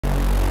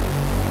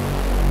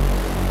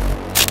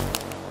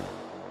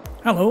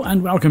Hello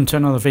and welcome to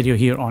another video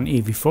here on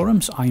AV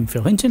Forums. I'm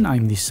Phil Hinton,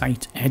 I'm the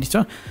site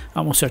editor.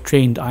 I'm also a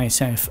trained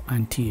ISF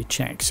and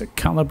THX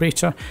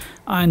calibrator,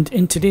 and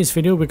in today's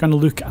video we're going to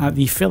look at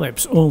the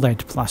Philips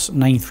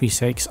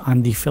OLED+936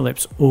 and the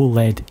Philips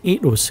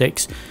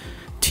OLED806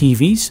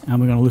 TVs, and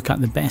we're going to look at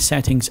the best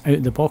settings out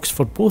of the box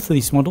for both of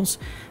these models.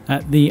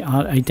 They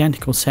are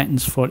identical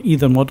settings for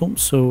either model,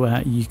 so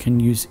you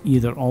can use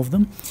either of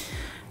them.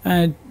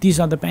 These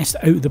are the best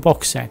out of the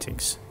box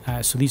settings.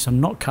 So these are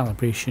not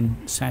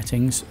calibration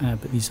settings,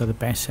 but these are the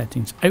best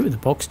settings out of the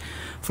box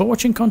for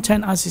watching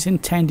content as it's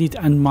intended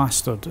and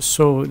mastered.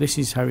 So this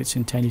is how it's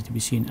intended to be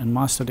seen and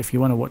mastered. If you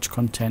want to watch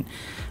content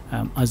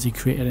as the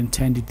creator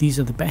intended, these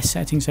are the best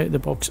settings out of the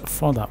box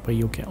for that, where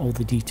you'll get all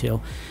the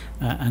detail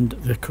and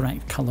the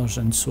correct colors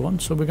and so on.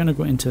 So we're going to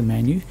go into the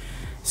menu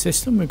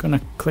system, we're going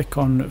to click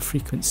on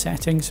frequent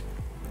settings,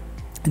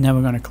 and then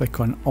we're going to click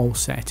on all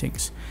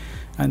settings.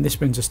 And this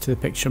brings us to the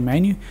picture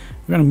menu.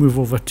 We're going to move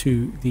over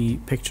to the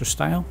picture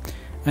style,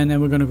 and then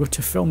we're going to go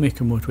to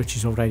filmmaker mode, which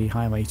is already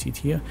highlighted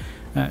here.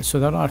 So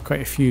there are quite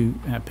a few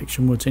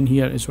picture modes in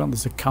here, as well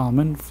as the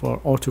Kalman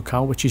for auto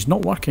cal, which is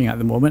not working at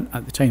the moment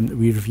at the time that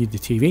we reviewed the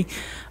TV,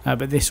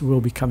 but this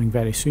will be coming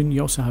very soon.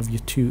 You also have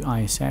your two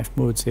ISF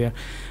modes there,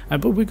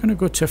 but we're going to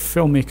go to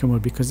filmmaker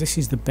mode because this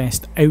is the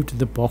best out of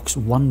the box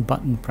one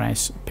button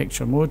press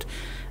picture mode.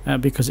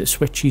 Because it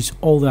switches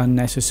all the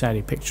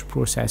unnecessary picture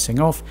processing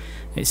off.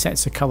 It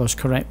sets the colours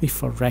correctly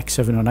for Rec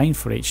 709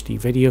 for HD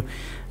video.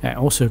 It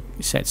also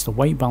sets the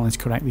white balance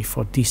correctly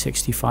for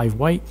D65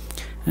 white.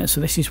 So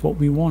this is what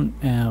we want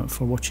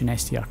for watching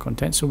SDR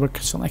content. So we're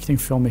selecting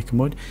filmmaker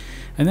mode,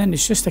 and then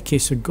it's just a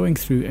case of going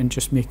through and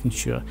just making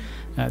sure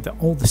that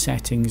all the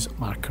settings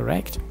are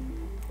correct.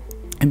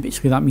 And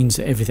basically that means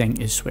that everything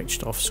is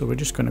switched off. So we're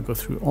just going to go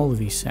through all of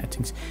these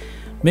settings,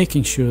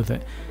 making sure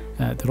that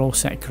they're all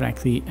set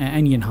correctly.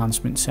 Any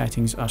enhancement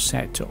settings are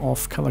set to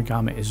off. Color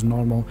gamut is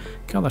normal.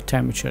 Color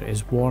temperature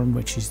is warm,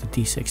 which is the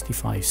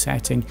D65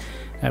 setting.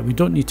 We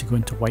don't need to go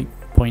into white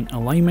point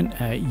alignment.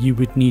 You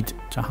would need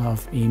to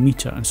have a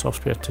meter and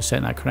software to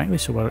set that correctly,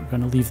 so we're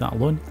going to leave that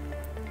alone.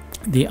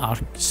 They are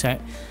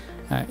set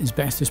as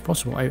best as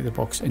possible out of the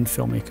box in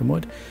filmmaker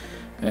mode.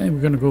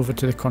 We're going to go over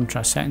to the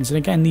contrast settings, and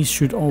again these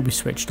should all be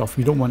switched off.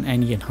 We don't want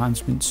any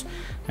enhancements,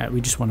 we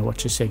just want to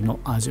watch the signal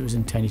as it was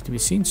intended to be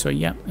seen. So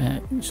yeah,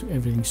 so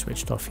everything's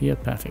switched off here,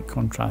 perfect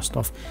contrast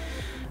off,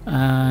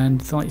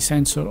 and the light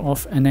sensor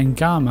off. And then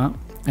gamma,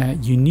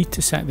 you need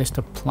to set this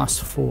to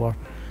 +4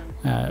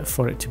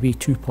 for it to be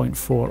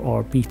 2.4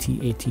 or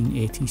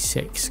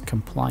BT1886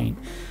 compliant.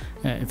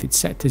 If it's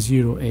set to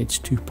 0, it's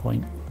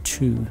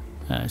 2.2.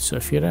 So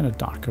if you're in a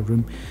darker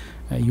room,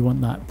 you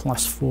want that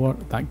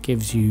 +4. That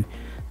gives you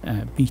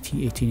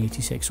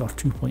BT1886 or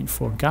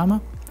 2.4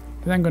 gamma.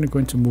 Then I'm going to go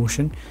into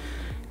motion.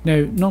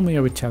 Now normally I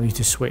would tell you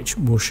to switch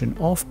motion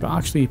off, but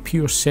actually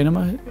pure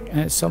cinema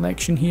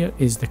selection here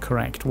is the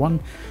correct one.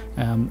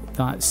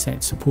 That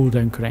sets the pull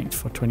down correct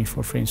for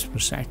 24 frames per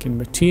second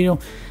material.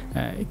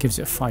 It gives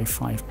it a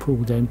 5.5 pull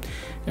down.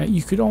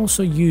 You could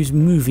also use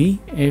movie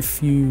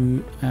if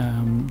you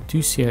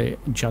do see a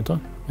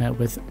judder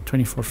with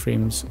 24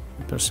 frames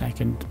per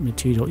second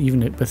material, even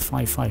with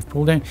 5.5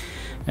 pull down.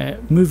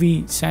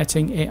 Movie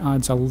setting, it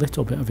adds a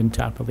little bit of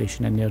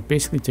interpolation in there,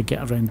 basically to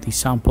get around the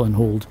sample and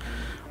hold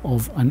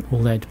of an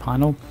OLED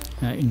panel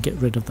and get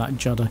rid of that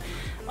judder.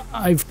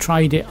 I've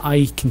tried it,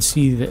 I can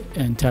see that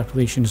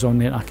interpolation is on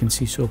there, I can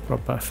see Super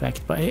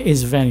Perfect, but it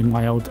is very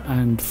mild,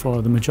 and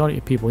for the majority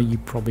of people you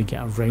probably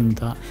get around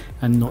that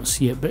and not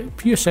see it. But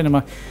pure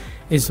cinema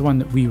is the one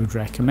that we would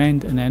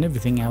recommend, and then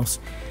everything else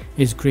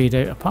is grayed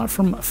out. Apart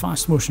from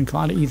fast motion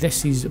clarity,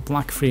 this is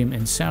black frame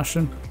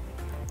insertion.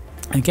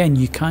 Again,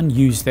 you can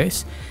use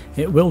this.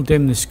 It will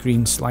dim the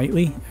screen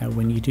slightly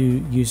when you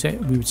do use it.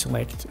 We would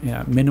select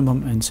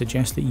minimum and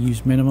suggest that you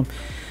use minimum.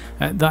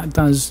 That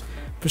does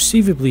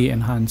perceivably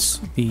enhance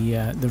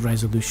the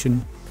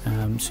resolution,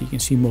 so you can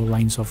see more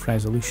lines of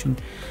resolution.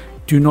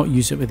 Do not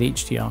use it with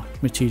HDR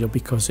material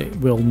because it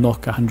will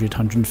knock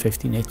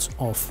 100-150 nits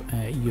off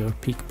your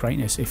peak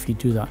brightness if you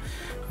do that.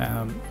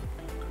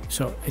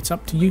 So it's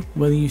up to you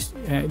whether you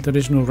there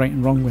is no right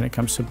and wrong when it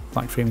comes to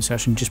black frame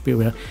insertion. Just be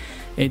aware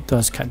it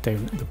does cut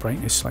down the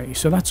brightness slightly.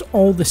 So that's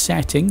all the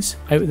settings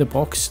out of the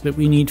box that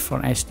we need for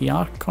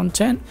SDR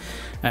content.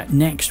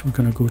 Next we're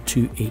going to go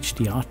to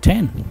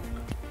HDR10.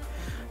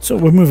 So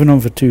we're moving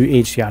over to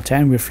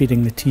HDR10. We're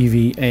feeding the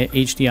TV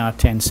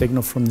HDR10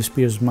 signal from the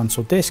Spears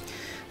Mansell disc.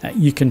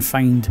 You can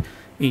find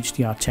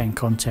HDR10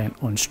 content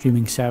on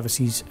streaming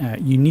services.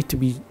 You need to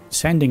be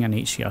sending an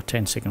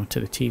HDR10 signal to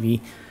the TV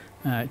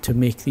to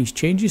make these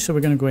changes. So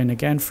we're going to go in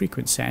again,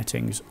 frequent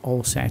settings,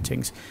 all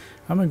settings,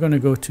 and we're going to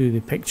go to the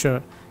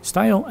picture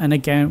style, and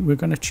again we're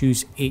going to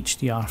choose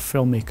HDR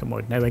filmmaker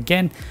mode. Now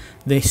again,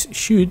 this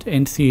should,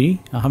 in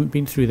theory, I haven't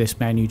been through this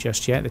menu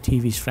just yet, the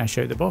TV's fresh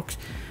out of the box,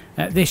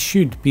 this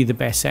should be the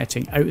best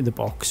setting out of the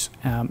box,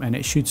 and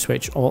it should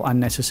switch all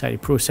unnecessary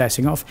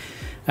processing off,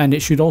 and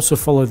it should also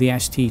follow the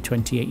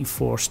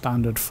ST2084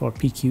 standard for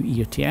PQ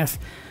EOTF.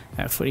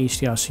 for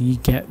HDR, so you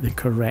get the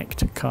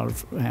correct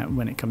curve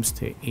when it comes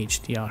to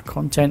HDR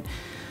content.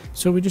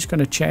 So we're just going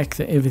to check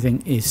that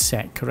everything is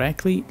set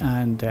correctly,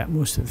 and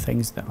most of the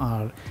things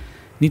that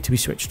need to be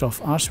switched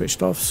off are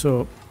switched off.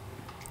 So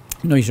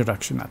noise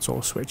reduction, that's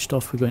all switched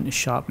off. We go into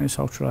sharpness,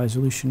 ultra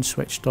resolution,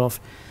 switched off.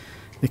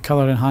 The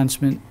color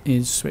enhancement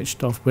is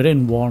switched off. We're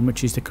in warm,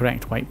 which is the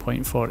correct white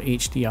point for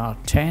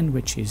HDR10,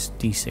 which is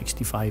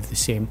D65, the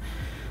same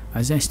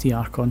as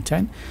SDR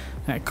content.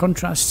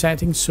 Contrast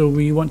settings, so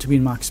we want to be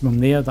in maximum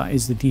there. That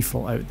is the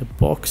default out the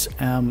box.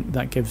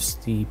 That gives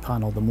the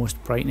panel the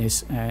most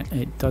brightness.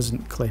 It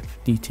doesn't clip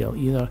detail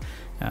either.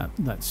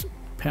 That's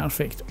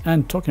perfect.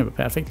 And talking about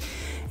perfect,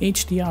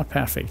 HDR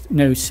perfect.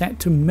 Now set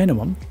to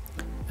minimum.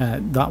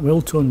 That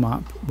will tone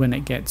map when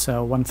it gets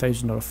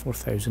 1000 or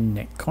 4000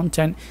 nit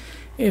content.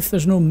 If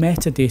there's no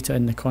metadata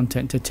in the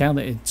content to tell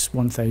it it's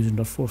 1000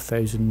 or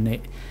 4000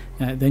 nit,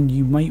 then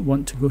you might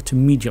want to go to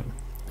medium.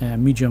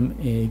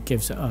 Medium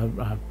gives it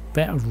a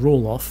better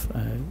roll off,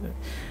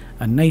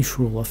 a nice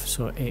roll off,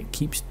 so it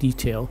keeps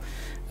detail,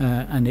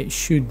 and it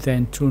should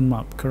then tone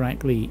map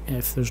correctly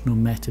if there's no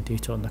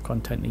metadata on the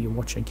content that you're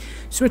watching.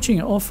 Switching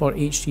it off for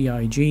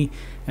HDIG,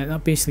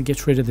 that basically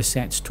gets rid of the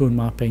set's tone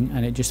mapping,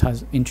 and it just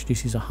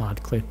introduces a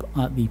hard clip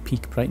at the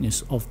peak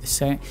brightness of the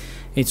set.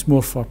 It's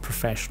more for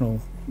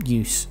professional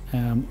use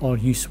or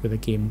use with a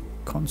game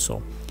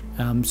console.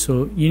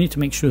 So you need to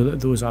make sure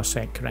that those are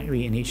set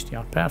correctly in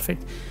HDR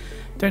perfect.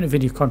 Down to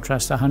video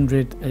contrast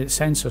 100,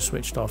 sensor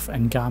switched off,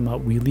 and gamma,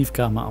 we leave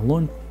gamma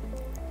alone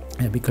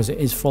because it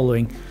is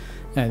following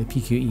the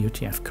PQ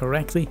EOTF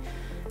correctly.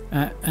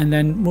 And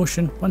then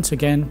motion, once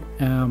again,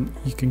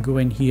 you can go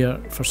in here.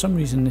 For some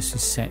reason this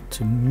is set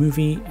to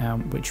movie,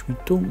 which we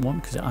don't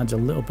want because it adds a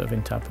little bit of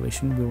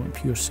interpolation. We want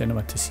pure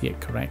cinema to see it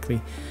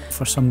correctly.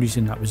 For some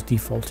reason that was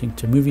defaulting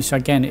to movie, so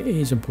again it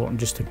is important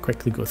just to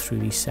quickly go through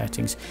these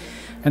settings.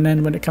 And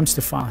then when it comes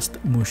to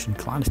fast motion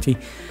clarity,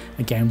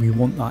 again we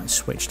want that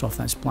switched off.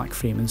 That's black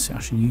frame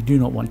insertion. You do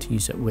not want to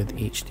use it with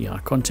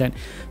HDR content.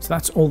 So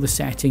that's all the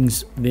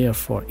settings there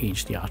for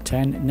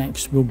HDR10.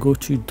 Next we'll go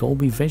to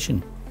Dolby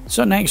Vision.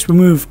 So next we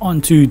move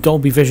on to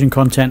Dolby Vision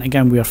content.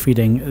 Again, we are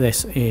feeding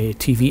this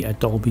TV a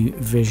Dolby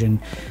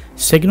Vision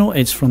signal.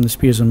 It's from the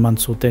Spears and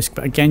Mansell disc,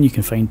 but again you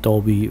can find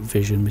Dolby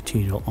Vision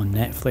material on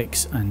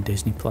Netflix and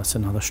Disney Plus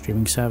and other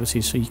streaming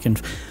services. So you can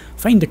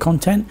find the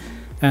content,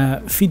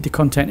 feed the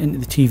content into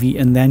the TV,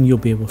 and then you'll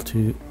be able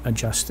to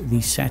adjust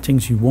these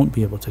settings. You won't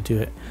be able to do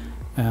it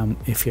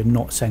if you're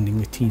not sending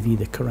the TV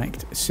the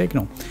correct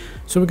signal.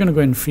 So we're going to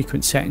go in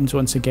frequent settings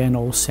once again,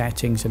 all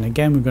settings, and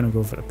again we're going to go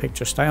over a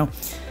picture style.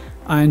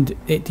 And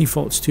it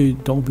defaults to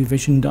Dolby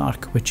Vision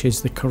Dark, which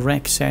is the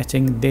correct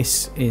setting.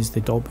 This is the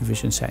Dolby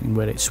Vision setting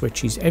where it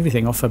switches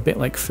everything off, a bit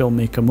like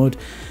filmmaker mode.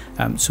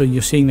 So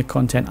you're seeing the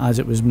content as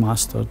it was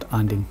mastered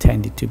and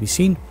intended to be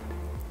seen.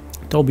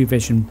 Dolby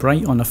Vision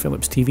Bright on a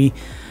Philips TV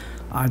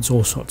adds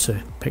all sorts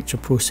of picture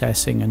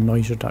processing and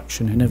noise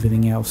reduction and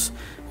everything else,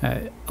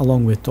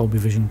 along with Dolby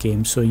Vision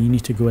Games. So you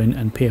need to go in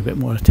and pay a bit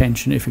more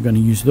attention if you're going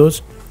to use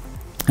those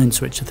and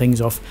switch the things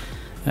off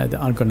that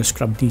are going to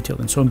scrub detail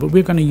and so on. But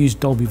we're going to use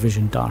Dolby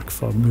Vision Dark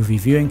for movie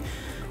viewing,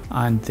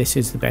 and this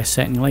is the best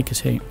setting, like I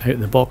say, out of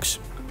the box.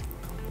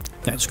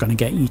 That's going to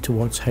get you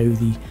towards how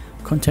the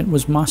content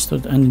was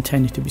mastered and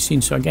intended to be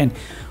seen. So again,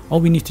 all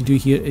we need to do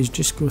here is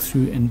just go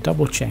through and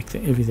double check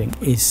that everything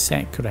is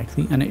set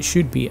correctly, and it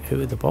should be out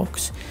of the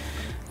box.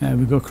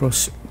 We go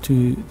across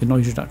to the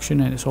noise reduction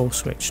and it's all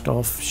switched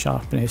off.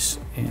 Sharpness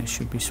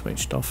should be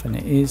switched off, and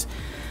it is.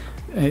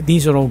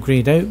 These are all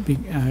greyed out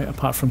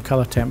apart from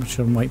colour,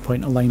 temperature and white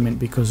point alignment,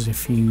 because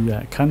if you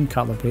can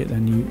calibrate,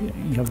 then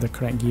you have the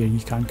correct gear, you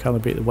can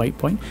calibrate the white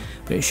point,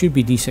 but it should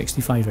be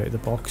D65 out of the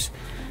box,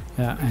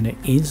 and it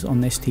is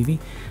on this TV.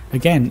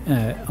 Again,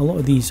 a lot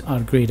of these are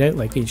greyed out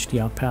like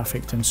HDR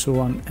Perfect and so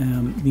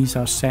on. These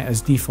are set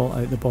as default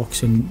out of the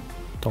box in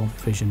Dolby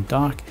Vision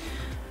Dark.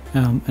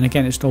 And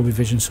again, it's Dolby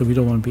Vision, so we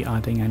don't want to be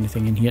adding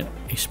anything in here,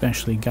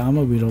 especially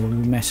gamma. We don't want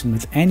to be messing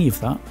with any of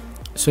that.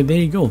 So there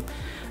you go.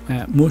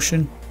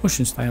 Motion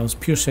styles,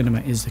 pure cinema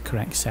is the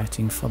correct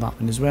setting for that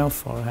one as well,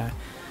 for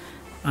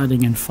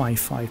adding in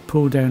 5.5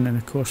 pull down, and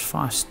of course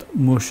fast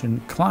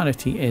motion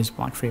clarity is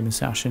black frame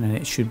insertion, and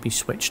it should be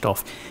switched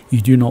off. You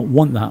do not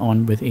want that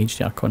on with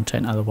HDR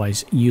content,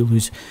 otherwise you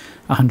lose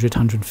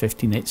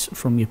 100-150 nits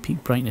from your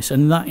peak brightness.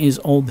 And that is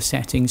all the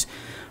settings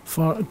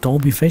for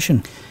Dolby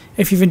Vision.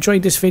 If you've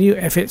enjoyed this video,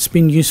 if it's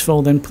been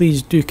useful, then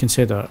please do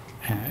consider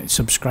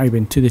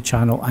subscribing to the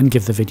channel and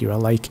give the video a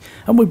like,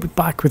 and we'll be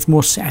back with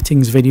more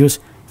settings videos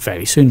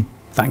very soon.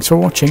 Thanks for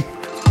watching.